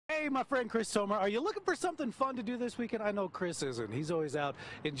Hey, my friend Chris Sommer, are you looking for something fun to do this weekend? I know Chris isn't. He's always out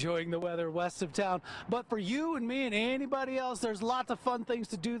enjoying the weather west of town. But for you and me and anybody else, there's lots of fun things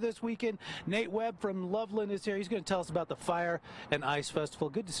to do this weekend. Nate Webb from Loveland is here. He's going to tell us about the Fire and Ice Festival.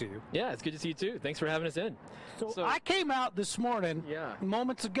 Good to see you. Yeah, it's good to see you too. Thanks for having us in. So I came out this morning,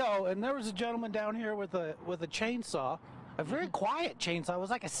 moments ago, and there was a gentleman down here with a chainsaw. A very quiet chainsaw. It was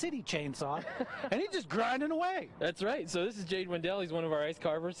like a city chainsaw, and he's just grinding away. That's right. So this is Jade Wendell. He's one of our ice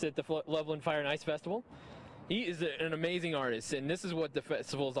carvers at the Loveland Fire and Ice Festival. He is an amazing artist, and this is what the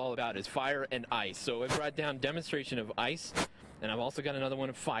festival is all about, is fire and ice. So I brought down a demonstration of ice, and I've also got another one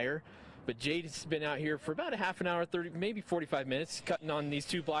of fire. But Jade has been out here for about a half an hour, 30, maybe 45 minutes, cutting on these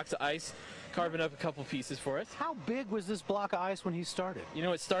 2 blocks of ice, carving up a couple pieces for us. How big was this block of ice when he started? You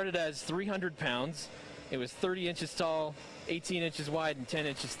know, it started as 300 pounds. It was 30 inches tall, 18 inches wide, and 10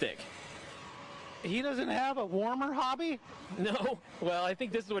 inches thick. He doesn't have a warmer hobby? No. Well, I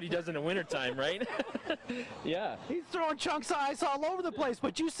think this is what he does in the wintertime, right? Yeah. He's throwing chunks of ice all over the place,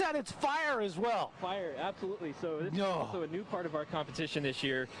 but you said it's fire as well. Fire, absolutely. So this is also a new part of our competition this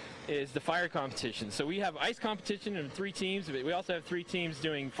year is the fire competition. So we have ice competition in 3 teams, but we also have 3 teams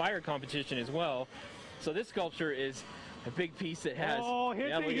doing fire competition as well. So this sculpture is a big piece that has... Oh, hit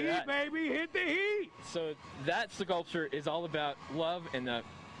the heat, baby, hit the heat! So that sculpture is all about love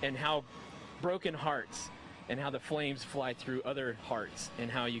and how broken hearts and how the flames fly through other hearts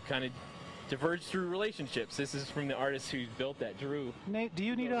and how you kind of diverge through relationships. This is from the artist who built that, Drew. Nate, do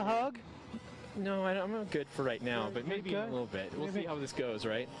you need a hug? No, I'm good for right now, but maybe a little bit. We'll see how this goes,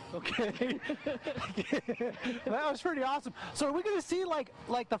 right? Okay. That was pretty awesome. So are we going to see like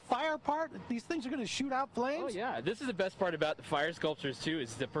the fire part? These things are going to shoot out flames? Oh yeah, this is the best part about the fire sculptures too,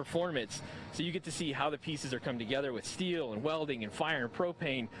 is the performance. So you get to see how the pieces are come together with steel and welding and fire and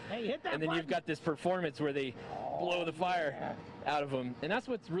propane. Hey, hit that and then button. You've got this performance where they blow the fire out of them. And that's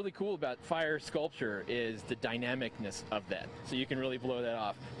what's really cool about fire sculpture is the dynamicness of that. So you can really blow that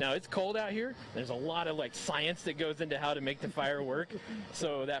off. Now it's cold out here. There's a lot of like science that goes into how to make the fire work.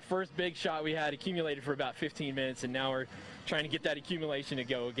 So that first big shot we had accumulated for about 15 minutes, and now we're trying to get that accumulation to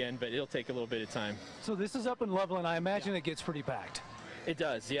go again, but it'll take a little bit of time. So this is up in Loveland. I imagine it gets pretty packed. It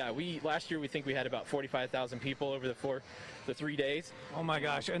does, yeah. Last year we think we had about 45,000 people over the 3 days. Oh my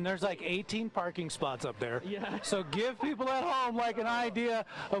gosh, and there's like 18 parking spots up there. Yeah. So give people at home like an idea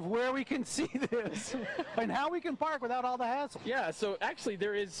of where we can see this and how we can park without all the hassle. Yeah, so actually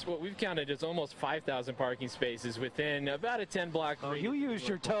there is what we've counted as almost 5,000 parking spaces within about a 10-block. Oh, you used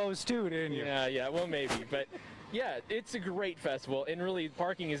your toes too, didn't you? Yeah, well maybe, but yeah, it's a great festival, and really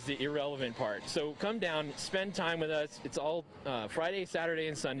parking is the irrelevant part. So come down, spend time with us. It's all Friday, Saturday,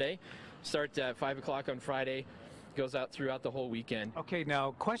 and Sunday. Starts at 5 o'clock on Friday, goes out throughout the whole weekend. Okay,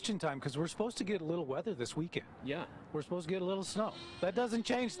 now question time, because we're supposed to get a little weather this weekend. Yeah. We're supposed to get a little snow. That doesn't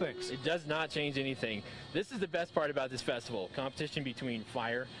change things. It does not change anything. This is the best part about this festival, competition between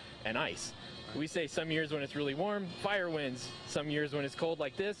fire and ice. We say some years when it's really warm, fire wins. Some years when it's cold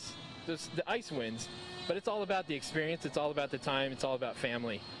like this, the ice wins. But it's all about the experience, it's all about the time, it's all about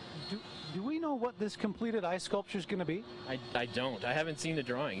family. Do we know what this completed ice sculpture is going to be? I don't. I haven't seen the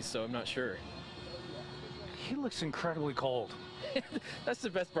drawings, so I'm not sure. He looks incredibly cold. That's the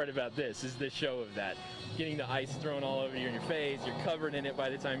best part about this, is the show of that. Getting the ice thrown all over you in your face, you're covered in it by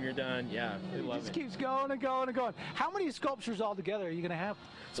the time you're done. Yeah, we love it. It just keeps going and going and going. How many sculptures altogether are you going to have?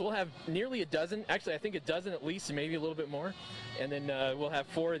 So we'll have nearly a dozen, actually I think a dozen at least, and maybe a little bit more. And then we'll have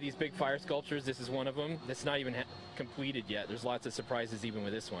 4 of these big fire sculptures. This is one of them. That's not even completed yet. There's lots of surprises even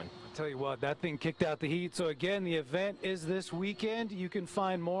with this one. I'll tell you what, that thing kicked out the heat. So again, the event is this weekend. You can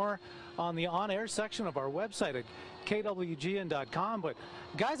find more on the on-air section of our website at kwgn.com. But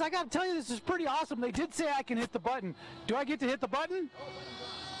guys, I got to tell you, this is pretty awesome. They did say I can hit the button. Do I get to hit the button?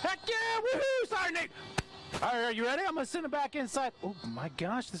 Heck yeah! Woohoo! Sorry, Nate. All right, are you ready? I'm going to send it back inside. Oh, my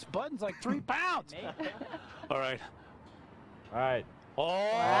gosh, this button's like 3 pounds. All right. All right. Oh,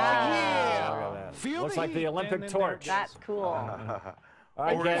 yeah. Feel Looks the like heat. the Olympic torch. That's cool. All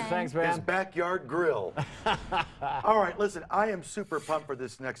right, guys, thanks, man. His backyard grill. All right, listen, I am super pumped for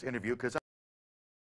this next interview because